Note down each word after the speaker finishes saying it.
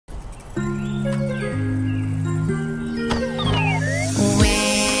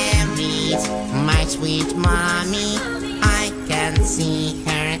mommy, I can't see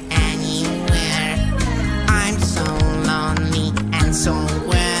her anywhere. I'm so lonely and so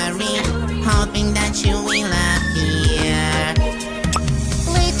worried, hoping that you will appear.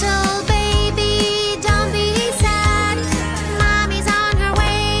 Little baby, don't be sad. Mommy's on her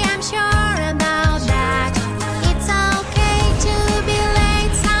way, I'm sure about that. It's okay to be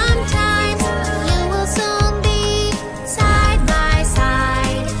late sometimes. You will soon be side by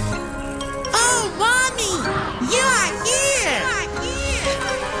side. Oh, mommy, you are here!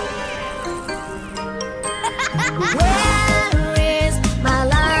 Where is my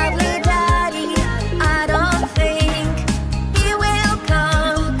lovely daddy? I don't think he will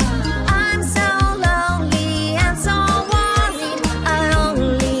come. I'm so lonely and so worried. I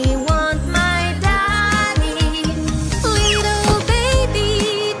only want my daddy. Little baby,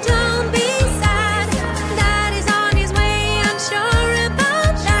 don't be sad. Daddy's on his way, I'm sure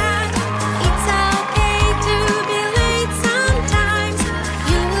about that. It's okay to be late sometimes.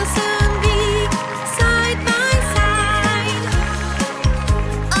 You will soon be side by side.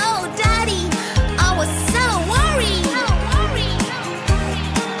 Oh, Daddy, I was so worried.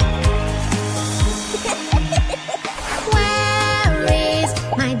 Where is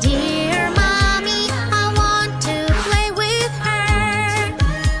my dear mommy? I want to play with her.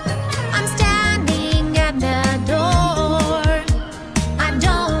 I'm standing at the door. I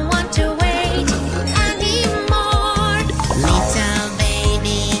don't want to wait anymore. Little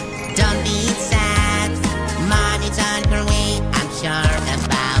baby, don't be sad. Mommy's on her way, I'm sure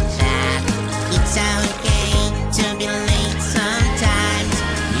about that. It's okay to be late sometimes.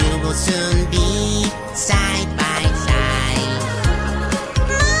 You will soon be side by side.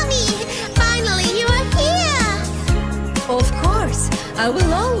 Mommy, finally you are here. Of course, I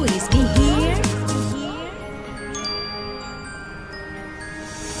will always be here.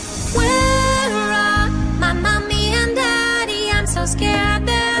 Where are my mommy and daddy? I'm so scared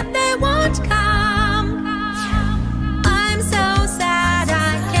that they won't come. I'm so sad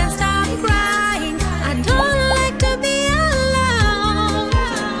I can't stop crying. I don't like to be alone.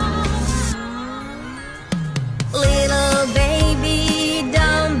 Little baby,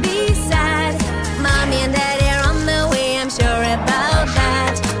 don't be sad. Mommy and daddy are on the way, I'm sure about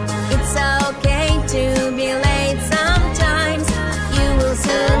that. It's okay to be late sometimes. You will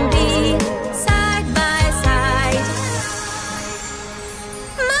soon be side by side.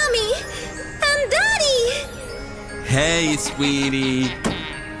 Mommy and Daddy! Hey, sweetie.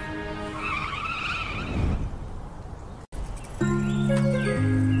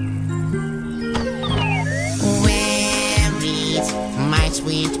 Where is my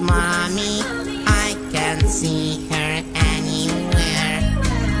sweet mommy? I can't see her anywhere.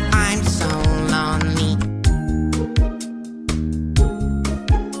 I'm so lonely.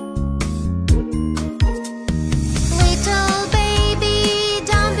 Little baby,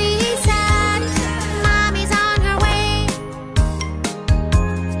 don't be sad. Mommy's on her way.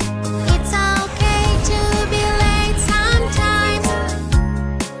 It's okay to be late sometimes.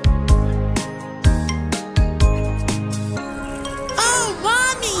 Oh,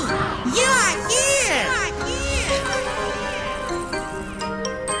 mommy, you are here!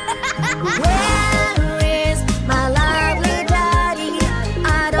 Where is my lovely daddy? I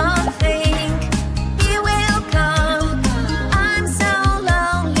don't think he will come. I'm so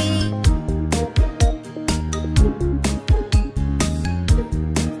lonely.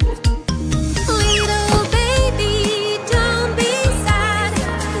 Little baby, don't be sad.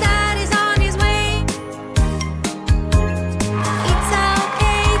 Daddy's on his way. It's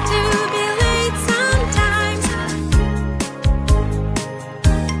okay to be late sometimes.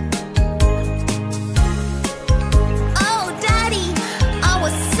 Oh, Daddy, I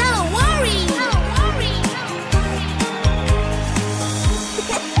was so worried.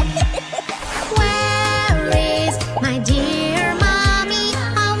 Where is my dear mommy?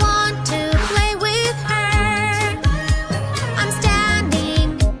 I want to play with her. I'm standing.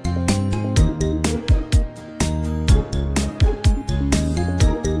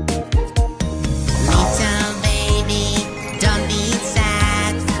 Little baby, don't be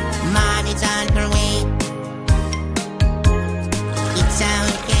sad. Mommy's on her way. It's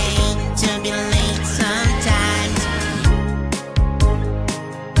okay to be late sometimes.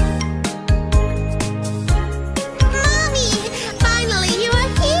 Mommy, finally you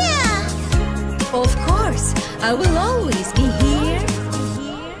are here. Of course, I will always be here.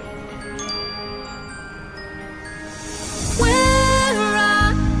 Where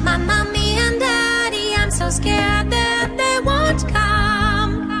are my mommy and daddy? I'm so scared that they won't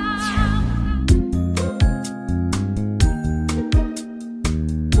come.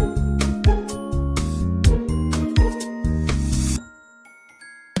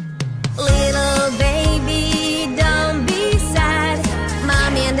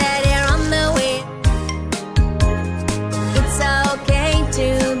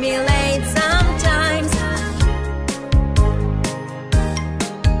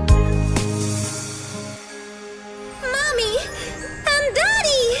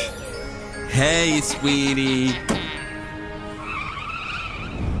 Hey, sweetie.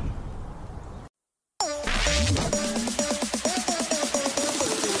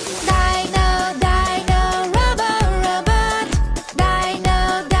 Dino, dino, robot, robot. Dino,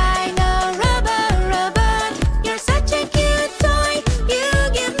 dino, robot, robot. You're such a cute toy. You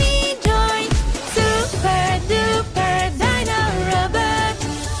give me joy. Super duper dino robot.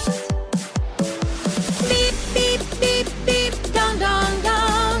 Beep, beep, beep, beep. Dong, dong,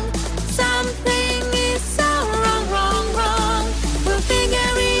 dong. Something is so wrong.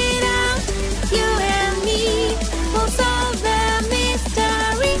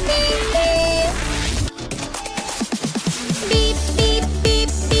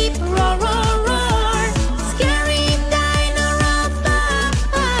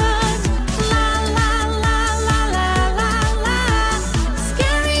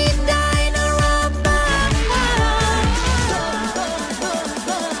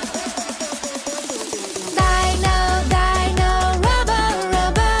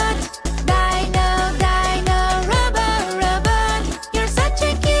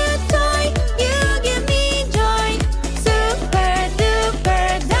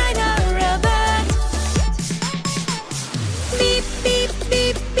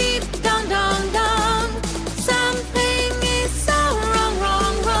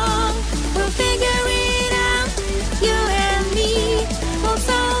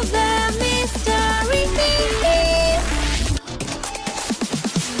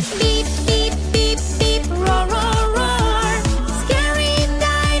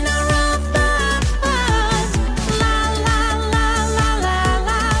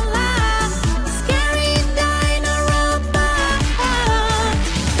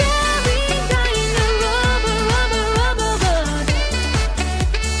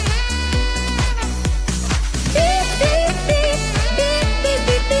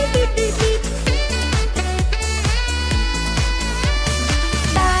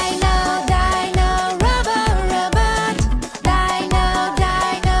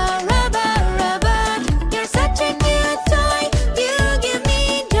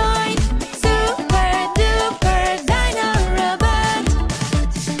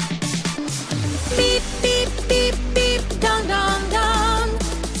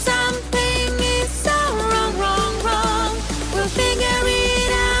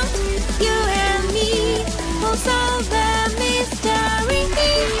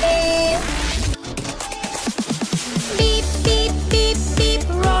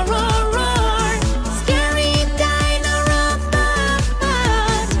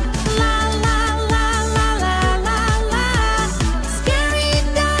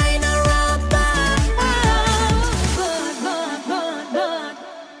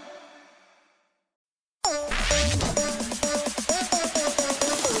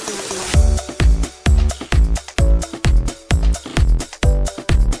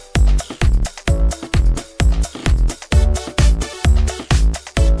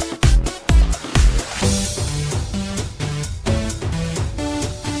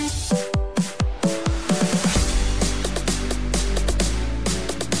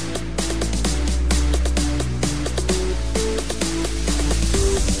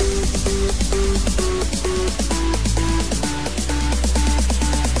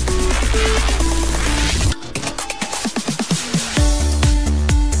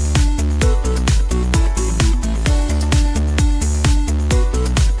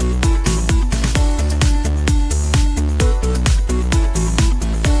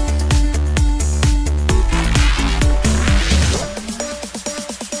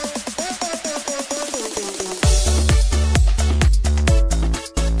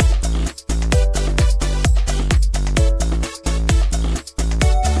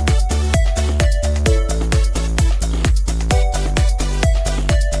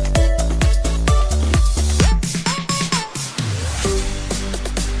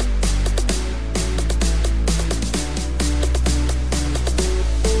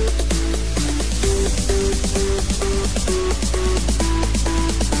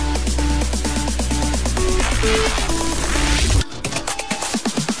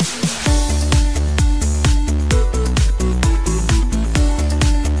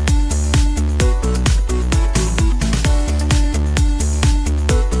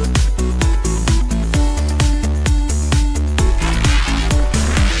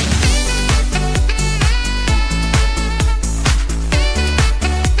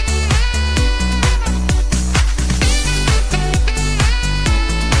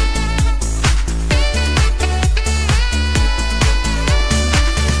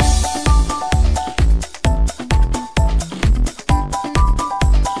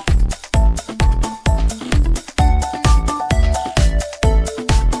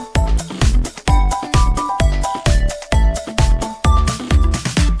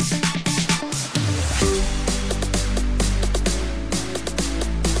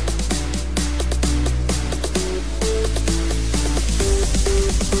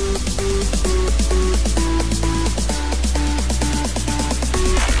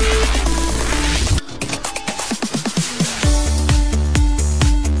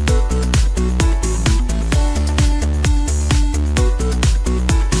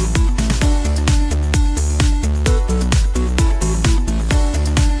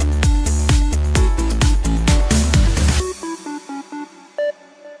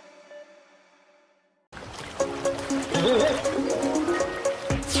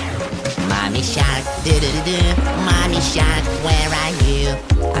 Mommy shark, do-do-do-do. Mommy shark, where are you?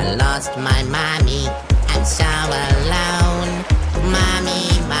 I lost my mommy, I'm so alone. Mommy,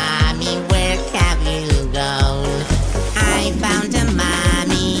 mommy, where have you gone? I found a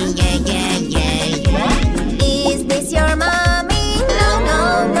mommy, yeah, yeah, yeah. Is this your mommy? No, no,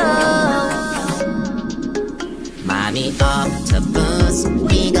 no. Mommy octopus,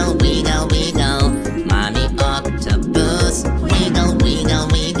 wiggle, wiggle, wiggle. Mommy octopus, wiggle, wiggle,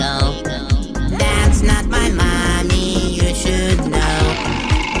 wiggle. That's not my mommy, you should know.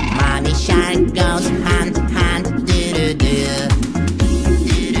 Mommy shark goes hunt, hunt, do-do-do.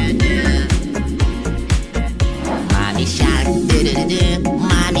 Do-do-do. Mommy shark, do-do-do.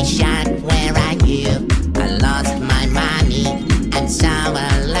 Mommy shark, where are you? I lost my mommy, I'm so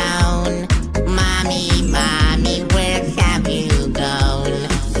alone. Mommy, mommy, where have you gone?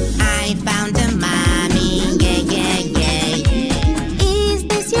 I found a mommy, yeah, yeah, yeah. Is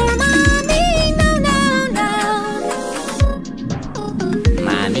this your mommy? No, no, no.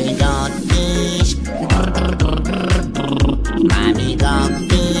 Mommy got fish. Mommy got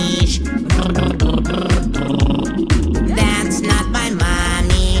fish. That's not my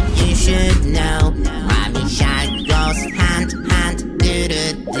mommy, you should know. Mommy shark goes hunt, hunt,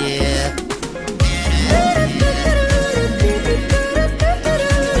 do-do-do.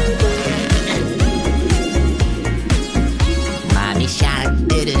 Mommy shark,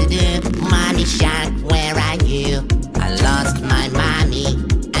 do-do-do. Mommy shark, where are you? I lost my mommy,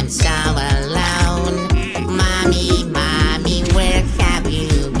 I'm so alone. Mommy, mommy, where have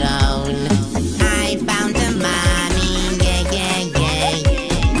you gone? I found a mommy, yeah, yeah,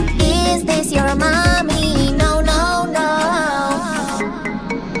 yeah. Is this your mommy? No, no, no.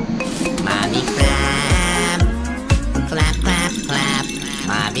 Mommy crab, clap, clap, clap.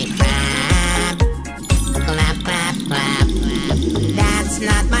 Mommy crab, clap, clap, clap. That's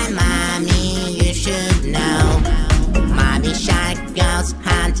not my mommy, you should know. Mommy shark goes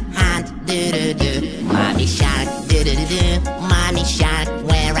hunt, hunt, do-do-do. Mommy shark, do-do-do-do. Mommy shark,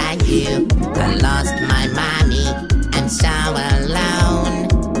 where are you? I lost my mommy, I'm so alone.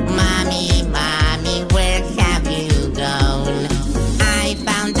 Mommy, mommy, where have you gone? I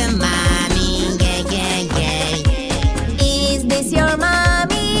found a mommy, yeah, yeah, yeah. Is this your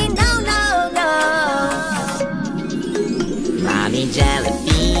mommy? No, no, no. Mommy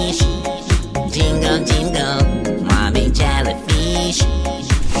jellyfish, jingle, jingle. Mommy jellyfish,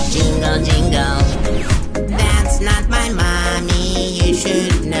 jingle, jingle. That's not my mommy, you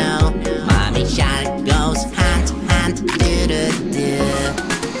should know. Mommy shark goes hunt, hunt, do-do-do.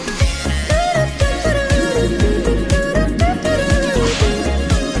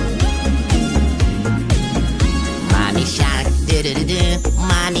 Mommy shark, do-do-do-do.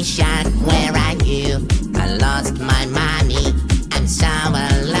 Mommy shark, where are you? I lost my mommy, I'm so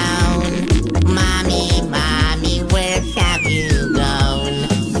alone. Mommy, mommy, where have you gone?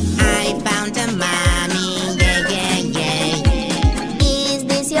 I found a mommy, yeah, yeah, yeah. Is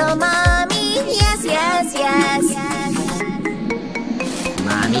this your mommy? Yes, yes, yes.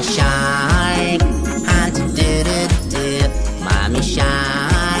 Mommy shark, hunt, do-do-do. Mommy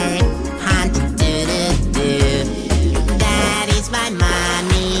shark, hunt, do-do-do. That is my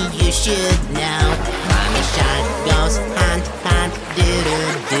mommy, you should